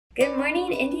Good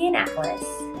morning, Indianapolis.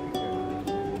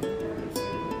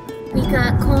 We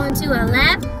got corn to our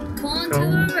left, corn to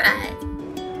our right.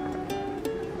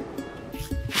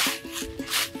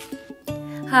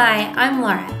 Hi, I'm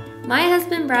Laura. My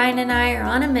husband Brian and I are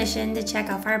on a mission to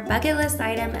check off our bucket list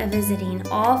item of visiting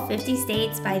all 50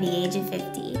 states by the age of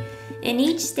 50. In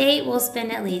each state, we'll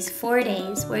spend at least 4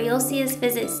 days where you'll see us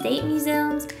visit state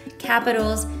museums,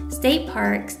 capitals, state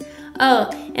parks.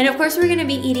 Oh, and of course we're going to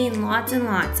be eating lots and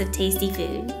lots of tasty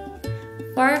food.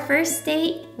 For our first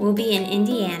state, we'll be in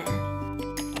Indiana.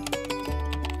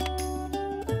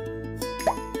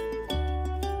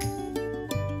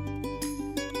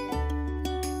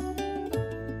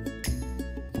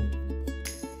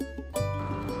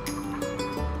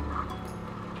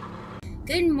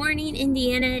 Good morning,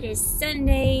 Indiana. It is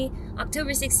Sunday,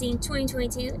 October 16,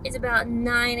 2022. It's about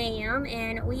 9 a.m.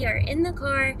 and we are in the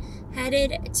car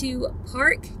headed to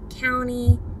Parke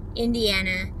County,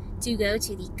 Indiana to go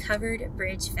to the Covered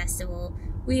Bridge Festival.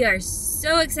 We are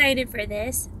so excited for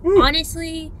this.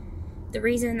 Honestly, the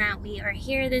reason that we are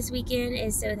here this weekend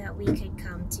is so that we could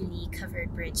come to the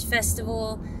Covered Bridge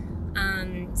Festival.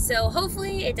 So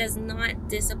hopefully it does not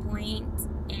disappoint,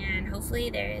 and hopefully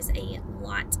there is a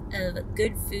lot of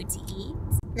good food to eat.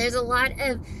 There's a lot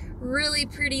of really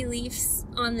pretty leaves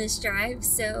on this drive,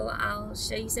 so I'll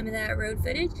show you some of that road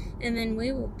footage, and then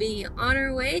we will be on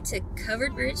our way to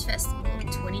Covered Bridge Festival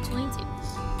 2022.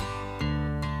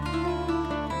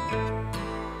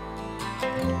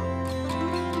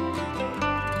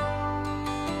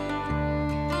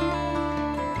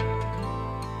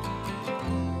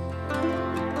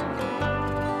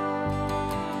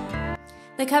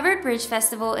 The Covered Bridge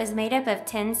Festival is made up of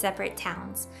 10 separate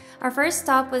towns. Our first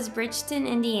stop was Bridgeton,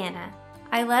 Indiana.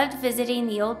 I loved visiting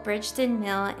the old Bridgeton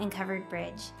Mill and Covered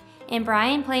Bridge, and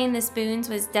Brian playing the spoons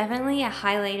was definitely a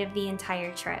highlight of the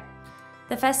entire trip.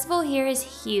 The festival here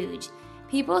is huge.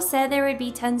 People said there would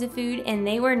be tons of food, and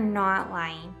they were not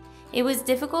lying. It was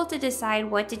difficult to decide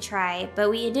what to try,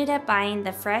 but we ended up buying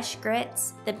the fresh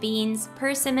grits, the beans,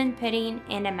 persimmon pudding,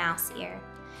 and a mouse ear.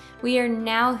 We are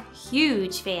now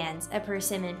huge fans of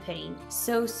persimmon pudding.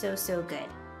 So good.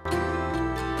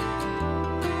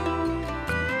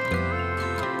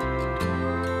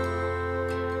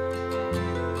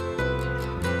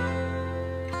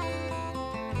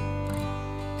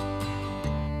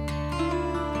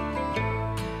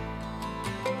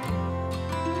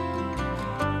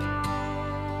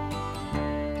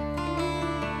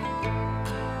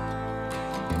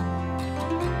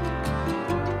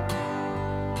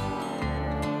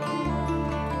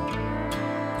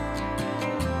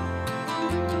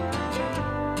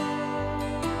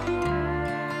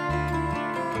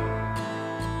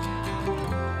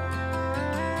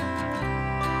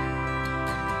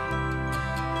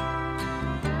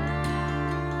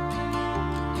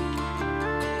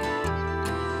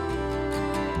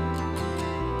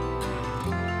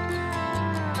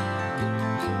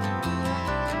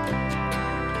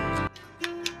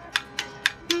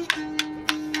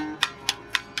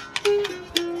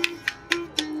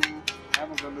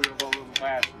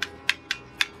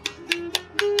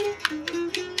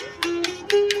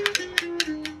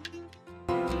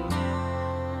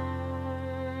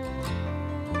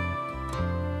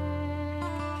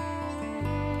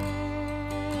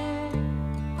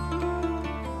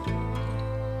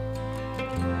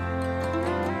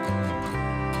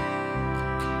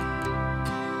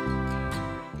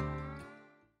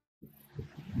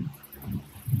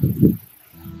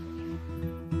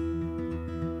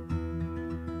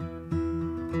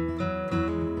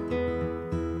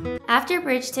 After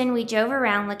Bridgeton, we drove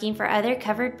around looking for other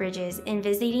covered bridges and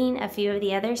visiting a few of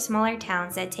the other smaller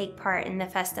towns that take part in the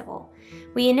festival.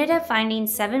 We ended up finding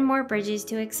 7 more bridges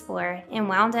to explore and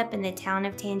wound up in the town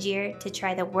of Tangier to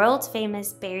try the world's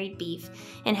famous berried beef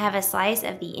and have a slice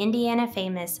of the Indiana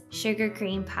famous sugar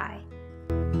cream pie.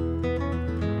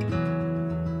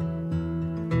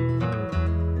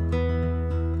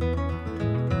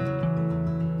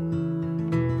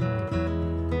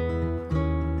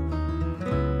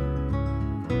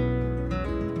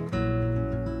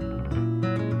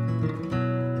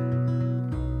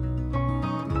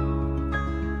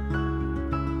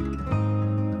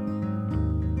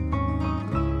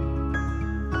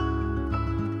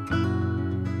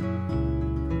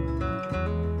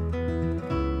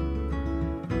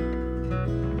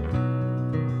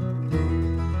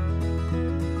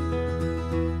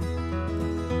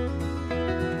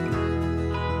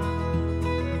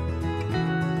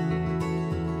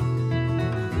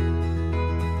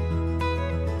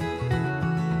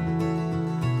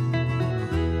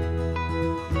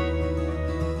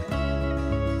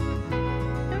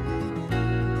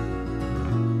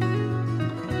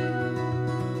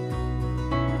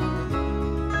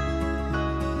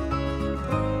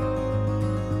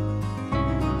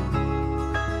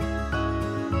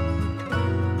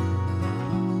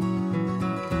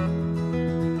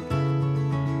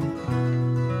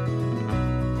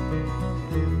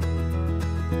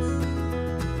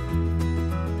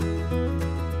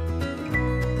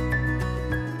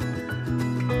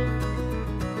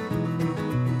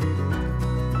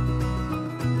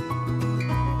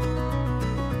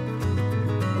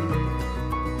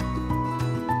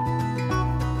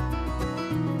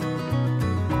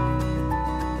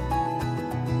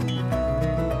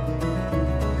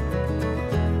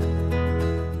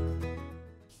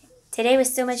 Today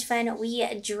was so much fun. We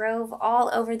drove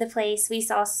all over the place. We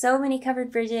saw so many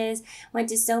covered bridges, went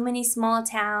to so many small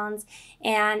towns,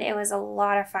 and it was a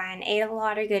lot of fun. Ate a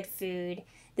lot of good food.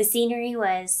 The scenery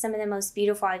was some of the most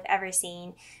beautiful I've ever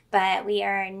seen. But we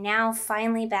are now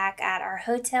finally back at our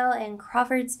hotel in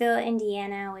Crawfordsville,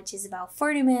 Indiana, which is about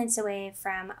 40 minutes away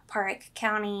from Parke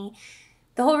County.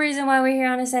 The whole reason why we're here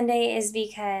on a Sunday is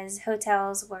because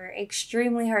hotels were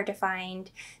extremely hard to find.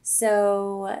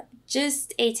 So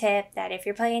just a tip that if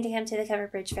you're planning to come to the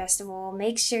Covered Bridge Festival,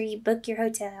 make sure you book your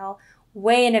hotel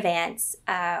way in advance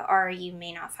or you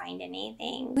may not find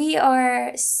anything. We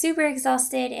are super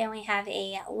exhausted and we have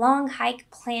a long hike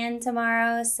planned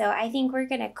tomorrow. So I think we're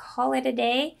going to call it a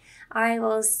day. I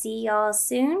will see y'all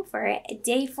soon for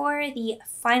day 4, the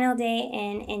final day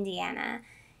in Indiana.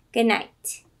 Good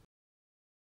night.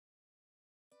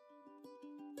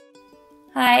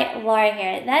 Hi, Laura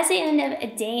here. That's the end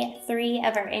of day 3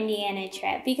 of our Indiana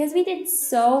trip. Because we did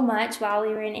so much while we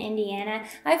were in Indiana,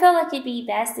 I felt like it'd be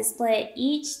best to split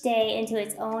each day into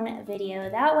its own video.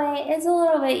 That way, it's a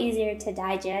little bit easier to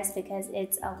digest because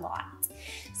it's a lot.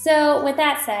 So with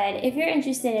that said, if you're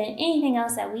interested in anything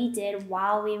else that we did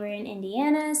while we were in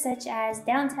Indiana, such as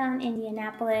downtown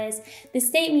Indianapolis, the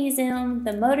State Museum,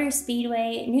 the Motor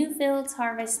Speedway, Newfield's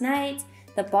Harvest Night,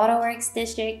 the Bottleworks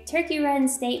District, Turkey Run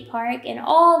State Park, and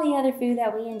all the other food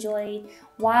that we enjoyed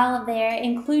while there,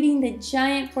 including the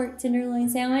giant pork tenderloin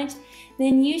sandwich,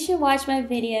 then you should watch my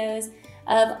videos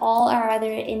of all our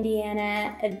other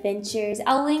Indiana adventures.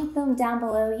 I'll link them down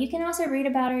below. You can also read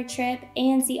about our trip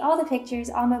and see all the pictures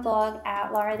on my blog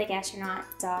at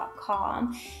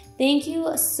laurathegastronaut.com. Thank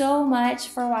you so much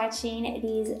for watching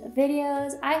these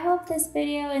videos. I hope this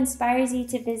video inspires you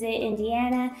to visit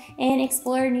Indiana and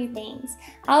explore new things.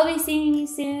 I'll be seeing you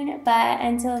soon, but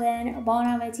until then, bon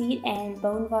appetit and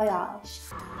bon voyage.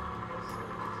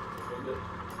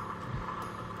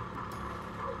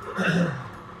 I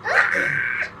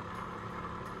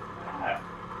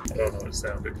don't know what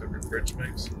sound a covered bridge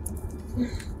makes.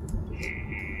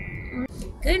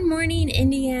 Good morning,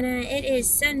 Indiana. It is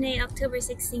Sunday, October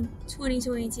 16th,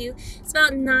 2022. It's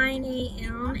about 9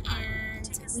 a.m. and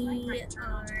we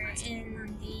are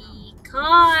in the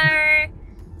car.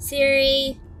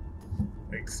 Siri.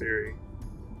 Thanks, Siri.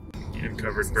 And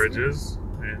covered bridges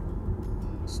and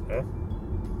stuff.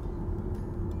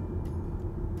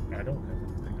 I don't have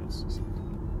anything else to say.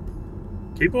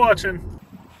 Keep watching.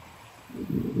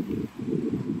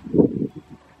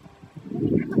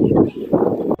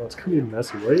 Oh, it's gonna be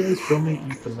messy. Why are you guys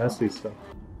filming eat the messy stuff?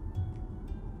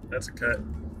 That's a cut.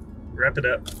 Wrap it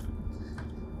up.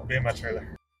 I'll be in my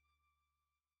trailer.